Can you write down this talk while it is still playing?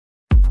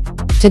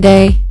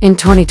Today, in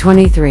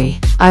 2023,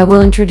 I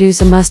will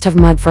introduce a must-have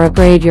mod for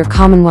upgrade your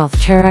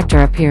Commonwealth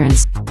character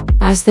appearance.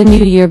 As the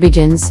new year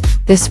begins,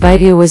 this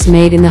video was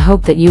made in the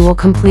hope that you will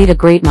complete a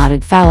great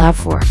modded Fallout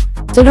 4.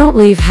 So don't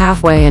leave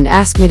halfway and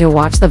ask me to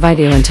watch the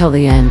video until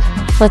the end.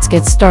 Let's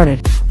get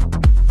started.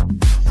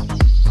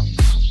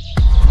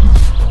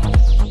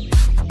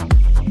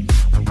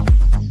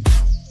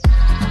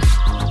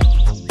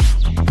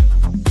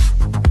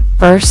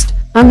 First,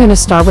 I'm gonna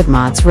start with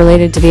mods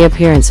related to the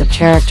appearance of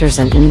characters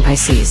and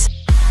NPCs.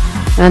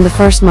 And the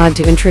first mod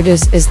to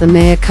introduce is the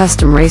Maya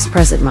CustomRace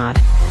Present mod.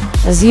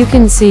 As you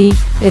can see,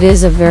 it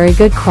is a very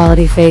good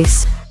quality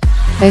face.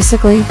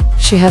 Basically,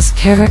 she has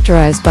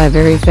characterized by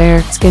very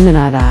fair skin and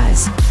odd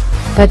eyes.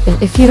 But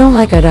if you don't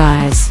like odd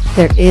eyes,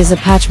 there is a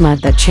patch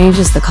mod that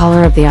changes the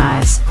color of the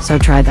eyes, so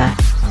try that.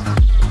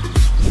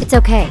 It's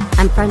okay,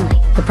 I'm friendly.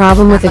 The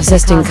problem with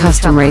existing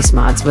custom race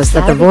mods was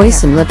that the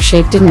voice and lip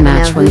shape didn't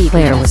match when the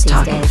player was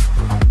talking.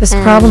 This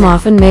problem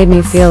often made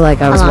me feel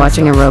like I was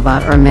watching a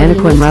robot or a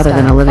mannequin rather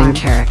than a living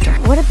character.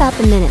 What about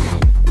the Minutemen?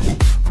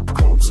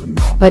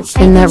 But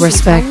in that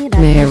respect,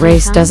 Maya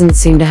Race doesn't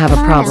seem to have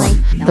a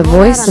problem. The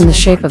voice and the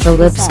shape of the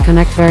lips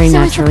connect very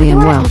naturally and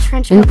well.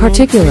 In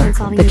particular,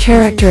 the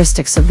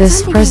characteristics of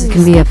this present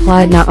can be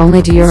applied not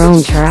only to your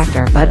own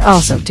character but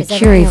also to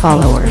Curie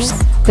followers.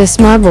 This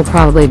mod will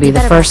probably be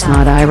the first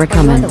mod I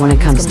recommend when it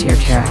comes to your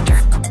character.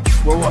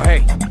 Whoa,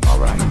 hey,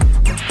 alright.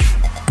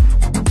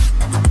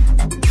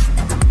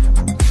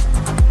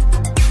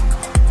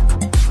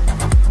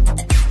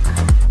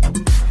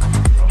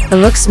 The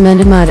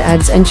LooksMenu mod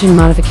adds engine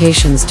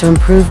modifications to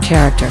improve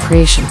character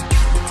creation.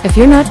 If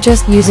you're not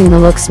just using the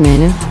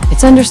LooksMenu,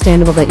 it's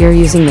understandable that you're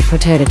using the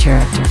Prettier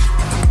character.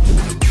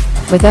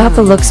 Without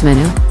the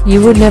LooksMenu,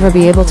 you would never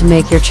be able to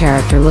make your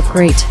character look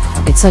great.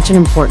 It's such an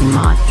important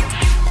mod.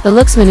 The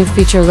LooksMenu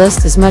feature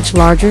list is much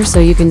larger so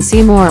you can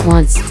see more at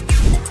once.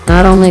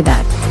 Not only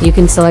that, you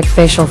can select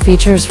facial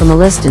features from a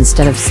list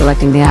instead of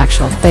selecting the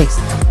actual face.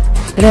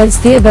 It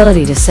adds the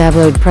ability to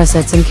save-load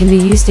presets and can be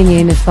used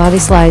in-game if body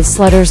slides,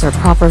 sliders are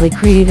properly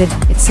created,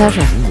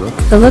 etc.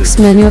 The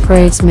LooksMenu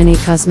upgrades many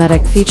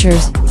cosmetic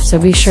features, so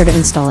be sure to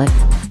install it.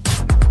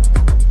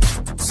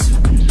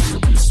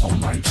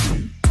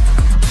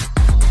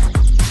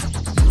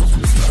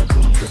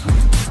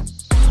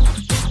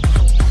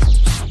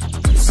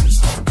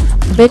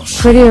 A bit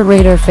prettier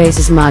Raider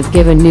faces mod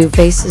given new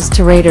faces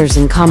to raiders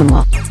in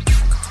Commonwealth.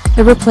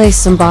 It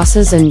replaced some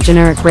bosses and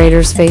generic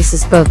raiders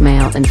faces both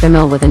male and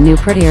female with a new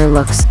prettier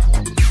looks.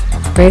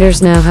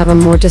 Raiders now have a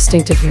more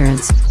distinct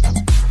appearance.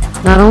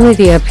 Not only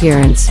the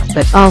appearance,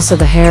 but also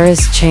the hair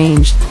is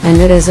changed, and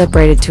it is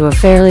upgraded to a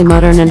fairly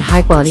modern and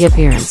high-quality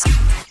appearance.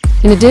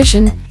 In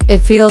addition, it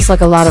feels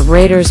like a lot of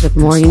raiders with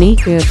more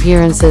unique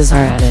appearances are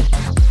added.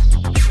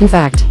 In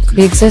fact,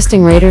 the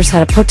existing raiders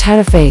had a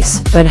potato face,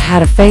 but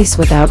had a face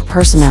without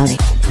personality.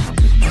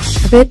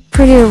 A bit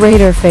prettier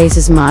Raider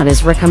faces mod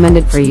is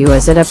recommended for you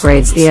as it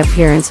upgrades the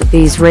appearance of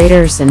these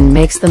raiders and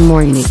makes them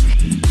more unique.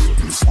 I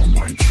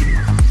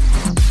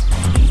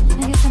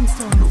guess I'm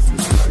still on.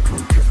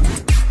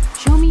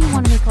 Show me you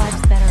want to make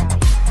lives better out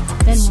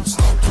here. Then we'll.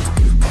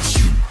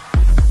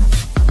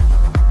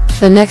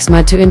 The next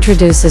mod to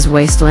introduce is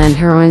Wasteland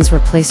Heroines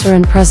Replacer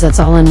and Presets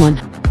all-in-one,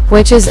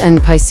 which is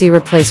NPC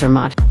Replacer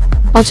mod.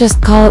 I'll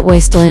just call it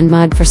Wasteland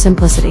mod for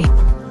simplicity.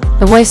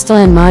 The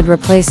Wasteland mod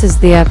replaces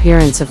the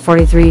appearance of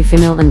 43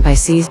 female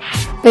NPCs.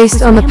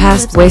 Based on the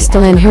past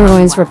Wasteland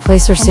Heroines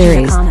Replacer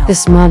series,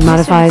 this mod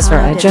modifies or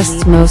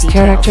adjusts most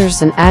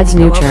characters and adds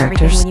new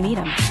characters.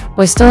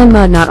 Wasteland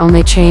mod not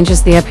only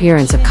changes the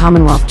appearance of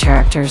Commonwealth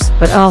characters,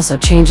 but also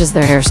changes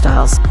their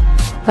hairstyles.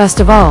 Best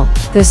of all,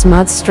 this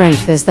mod's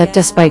strength is that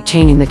despite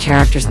changing the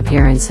character's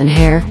appearance and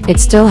hair, it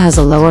still has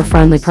a lower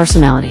friendly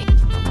personality.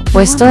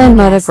 Wasteland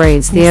mod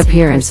upgrades the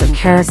appearance of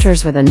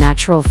characters with a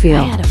natural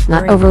feel,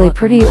 not overly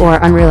pretty or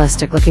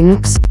unrealistic looking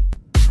looks.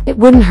 It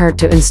wouldn't hurt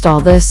to install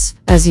this,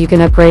 as you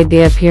can upgrade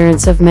the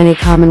appearance of many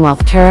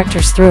Commonwealth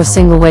characters through a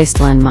single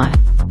Wasteland mod.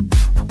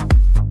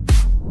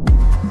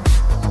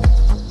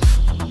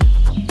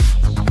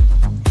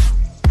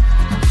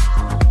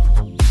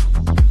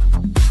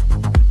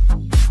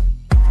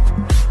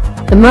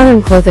 The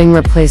Modern Clothing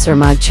Replacer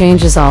mod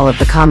changes all of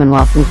the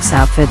Commonwealth looks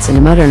outfits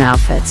into modern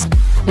outfits.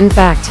 In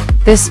fact,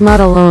 this mod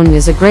alone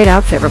is a great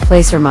outfit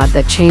replacer mod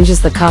that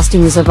changes the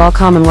costumes of all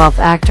Commonwealth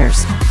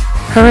actors.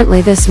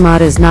 Currently this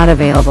mod is not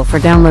available for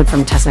download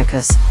from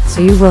Technicus, so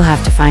you will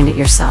have to find it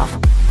yourself.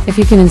 If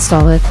you can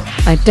install it,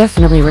 I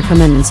definitely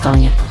recommend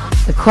installing it.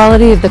 The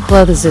quality of the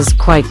clothes is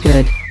quite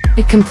good.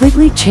 It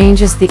completely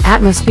changes the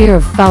atmosphere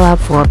of Fallout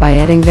 4 by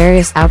adding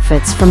various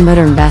outfits from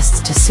modern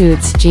vests to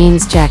suits,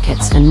 jeans,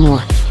 jackets, and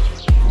more.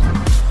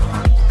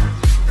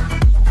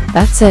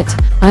 That's it.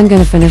 I'm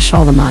gonna finish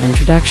all the mod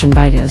introduction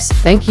videos.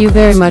 Thank you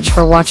very much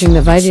for watching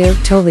the video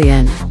till the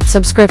end.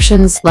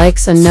 Subscriptions,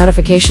 likes, and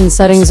notification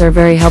settings are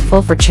very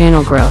helpful for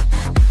channel growth.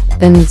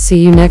 Then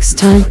see you next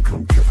time.